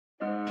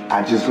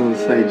I just want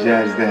to say,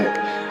 Jazz, that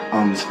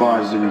as far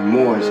as the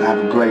remorse, I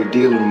have a great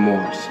deal of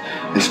remorse.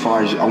 As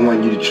far as I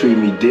want you to treat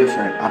me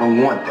different, I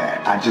don't want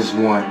that. I just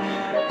want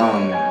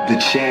the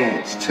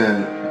chance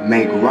to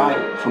make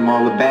right from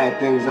all the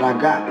bad things that I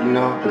got, you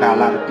know? I got a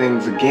lot of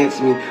things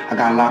against me. I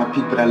got a lot of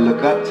people that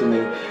look up to me.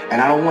 And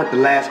I don't want the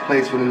last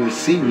place for them to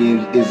see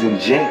me is in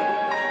jail.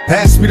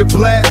 Pass me the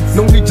blast,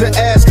 no need to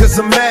ask, cause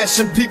I'm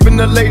mashing. Peeping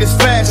the latest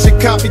fashion,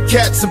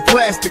 copycats and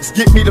plastics,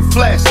 get me the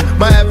flash.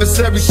 My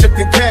adversary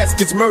shifting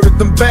caskets, murdered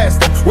them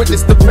bastards.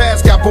 Witness the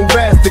past, got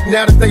bombastic.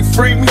 Now that they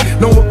free me,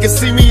 no one can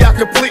see me. I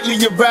completely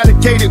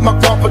eradicated my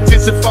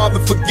competition, Father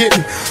forgive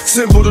me.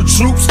 Symbol the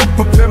troops,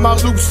 prepare my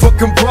loops for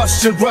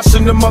combustion.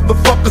 Rushing the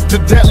motherfuckers,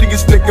 the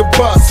deadliest nigga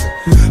bustin'.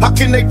 How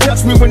can they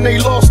touch me when they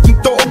lost in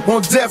thought?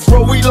 On death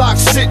row, we lock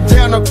shit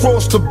down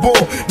across the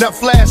board. Now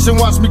flash and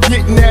watch me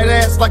getting that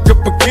ass like a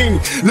bikini.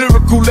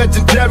 Lyrical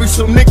legendary,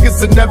 so niggas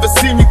that never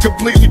see me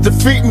completely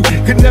defeat me.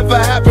 Could never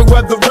happen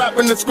whether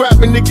rapping or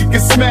scrapping. Nigga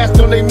get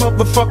smashed on they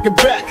motherfucking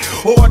back.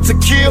 Or to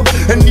kill,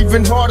 and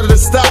even harder to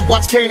stop.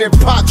 Watch Kane and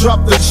Pop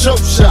drop the show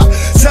shot.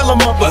 Tell them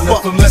motherfucker. I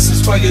left a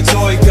message by your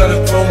door, you got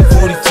a phone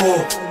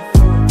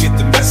 44. Get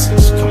the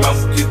message, come out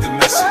and get the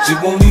message. It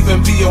won't even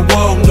be a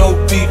world, no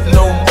beef,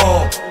 no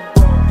more.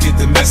 Get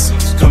the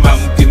message, come out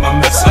and get my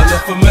message. I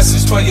left a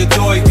message by your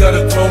door, you got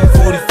a phone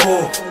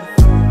 44.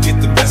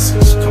 Get the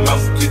message, come out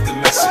and get the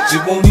message.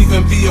 It won't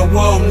even be a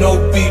world, no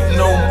beef,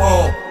 no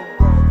more.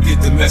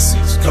 Get the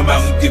message, come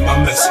out and get my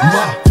message.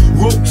 My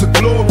road to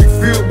glory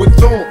filled with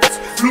thorns.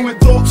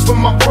 Fluid thoughts from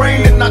my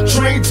brain and I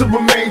trained to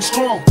remain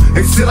strong.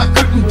 They said I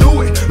couldn't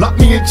do it, locked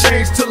me in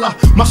chains till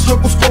my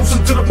struggle's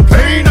closer to the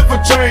pain of a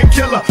train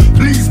killer.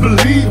 Please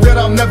believe that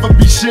I'll never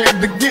be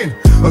shamed again.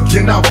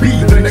 Again I'll be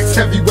the next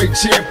heavyweight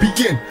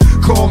champion.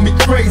 Call me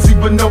crazy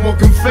but no one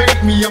can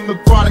fake me. I'm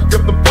the product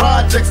of the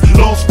projects,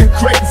 lost and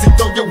crazy.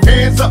 Throw your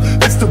hands up,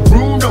 Mr.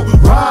 Bruno.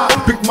 Ride,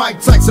 Big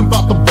Mike Tyson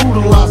about to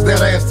brutalize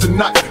that ass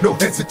tonight. No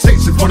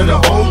hesitation, front of the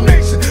whole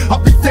nation.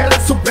 I'll beat that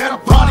ass so bad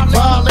I'll body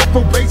violate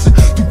probation.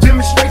 Through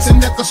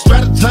demonstration as I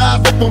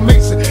strategize the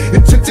formation.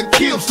 Intent to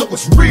kill so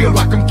it's real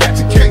like I'm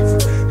catching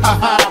cases. Ha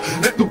ha,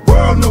 let the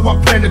world know I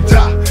plan to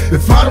die.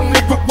 If I don't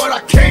leave with what I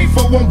came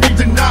for, won't be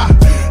denied.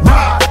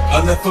 Ride.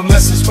 I left a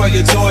message by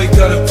your door, you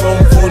got a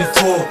phone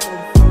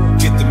 44.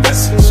 Get the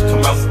message,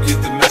 come out and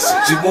get the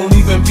message. It won't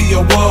even be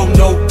a world,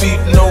 no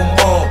beef, no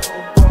more.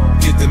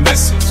 Get the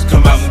message,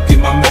 come out and get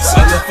my message.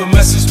 I left a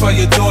message by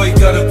your door, you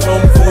got a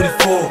phone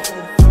 44.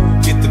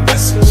 Get the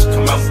message,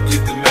 come out and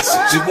get the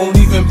message. It won't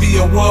even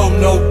be a world,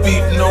 no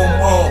beef, no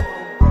more.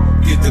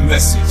 Get the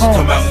message,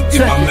 come out and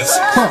get my message.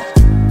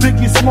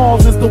 Biggie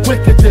Smalls is the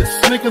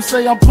wickedest. Niggas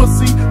say I'm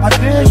pussy, I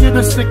dare you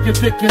to stick your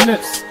dick in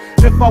this.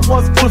 If I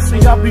was pussy,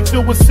 I'd be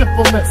filled with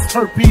syphilis,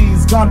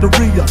 herpes,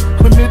 gonorrhea,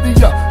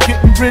 chlamydia,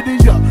 getting rid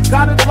of ya.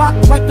 Got it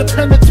locked like the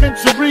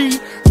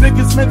penitentiary.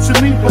 Niggas mention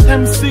me for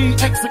MC,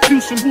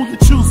 execution, who you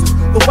choosing?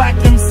 The whack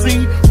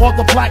MC or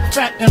the black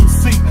fat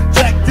MC?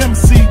 Jack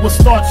Dempsey will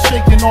start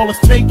shaking all his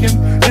bacon.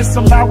 It's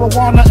some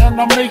marijuana and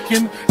I'm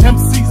making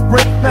MCs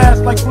break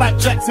fast like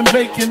blackjacks and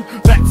bacon.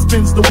 Back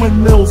spins the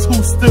windmills,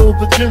 who's still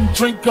the gin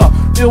drinker?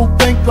 Ill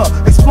thinker,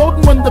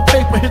 exploding when the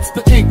paper hits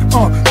the ink.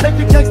 Take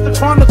it gangsta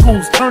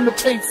chronicles, turn the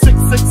page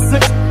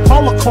 666.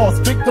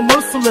 Holocaust, big the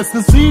merciless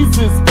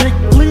diseases, big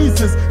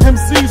pleases.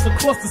 MCs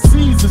across the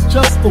seas is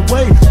just the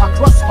way I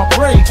crush my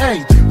brain.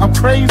 Hey, I'm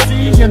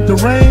crazy and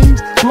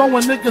deranged,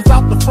 blowing niggas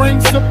out the frame,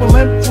 simple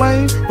and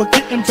plain. But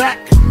getting back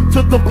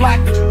to the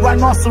black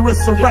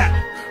rhinoceros a rap.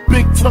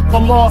 Big took a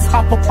loss,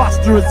 how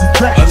preposterous is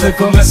that? I left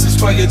a message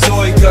by your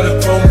door, you got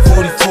a phone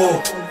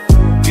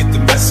 44. Get the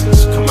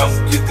message, come out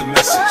and get the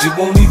message. It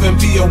won't even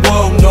be a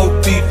world, no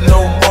beef,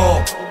 no more.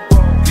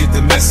 Get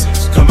the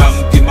message, come out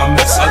and get my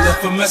message. I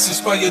left a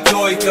message by your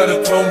door, you got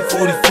a phone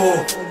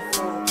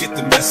 44. Get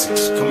the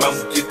message, come out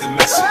and get the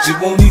message.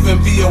 It won't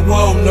even be a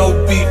world, no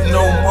beef,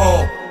 no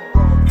more.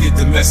 Get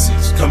the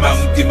message, come out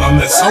and get my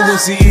message. I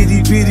was an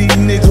itty bitty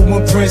nigga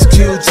when Prince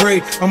killed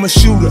Dre. I'm a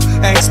shooter,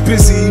 acts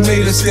busy, he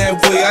made us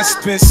that way. I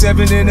spent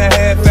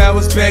 7.5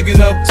 hours bagging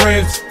up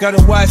grams.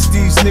 Gotta watch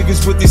these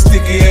niggas with their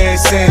sticky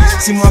ass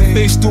hands. See my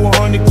face through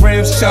 100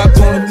 grams chopped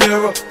on the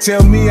mirror.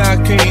 Tell me I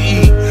can't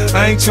eat,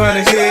 I ain't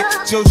trying to hit.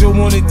 JoJo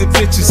wanted the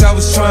pictures, I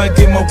was trying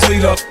to get my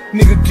weight up.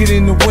 Nigga get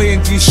in the way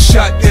and get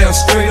shot down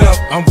straight up.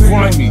 I'm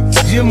grimy,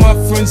 you're my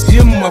friends,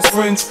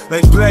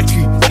 like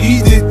Blackie. He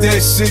did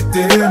that shit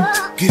to him.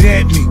 Get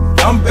at me,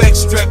 I'm back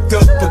strapped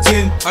up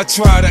again. I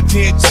tried, I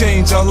can't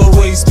change, I'll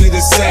always be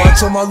the same. I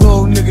told my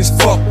little niggas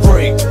fuck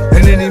break,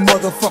 and any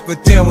motherfucker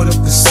down with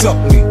them can suck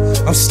me.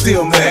 I'm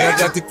still mad, I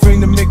got the cream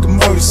to make a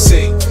murder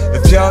scene.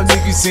 If y'all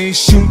niggas ain't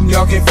shooting,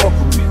 y'all can't fuck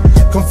with me.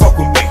 Come fuck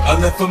with me. I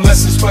left a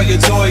message by your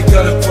door, you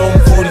got a phone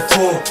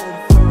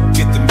 44.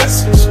 Get the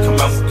message,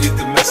 come out and get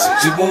the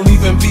message. It won't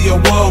even be a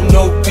world,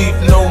 no beef,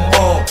 no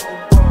more.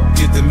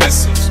 Get the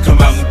message, come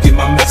out and get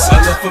my message.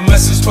 I left a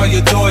message by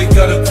your door, you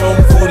got a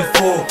phone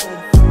 44.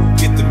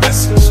 Get the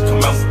message,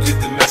 come out and get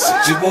the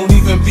message. It won't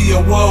even be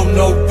a world,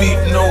 no beef,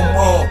 no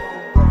more.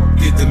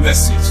 Get the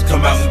message,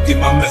 come out and get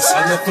my message.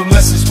 I left a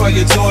message by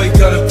your door, you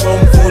got a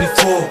phone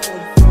 44.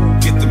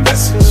 Get the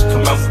message,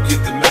 come out and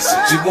get the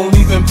message. It won't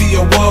even be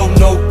a world,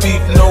 no beef,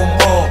 no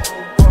more.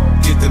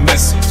 Get the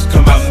message,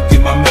 come out and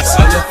get my message.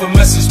 I left a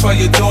message by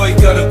your door, you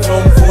got a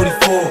Chrome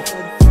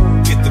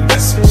 44. Get the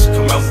message,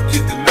 come out and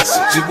get the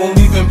message. It won't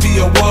even be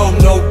a world,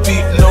 no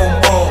beef, no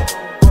more.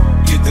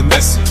 Get the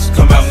message,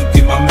 come out and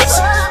get my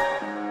message.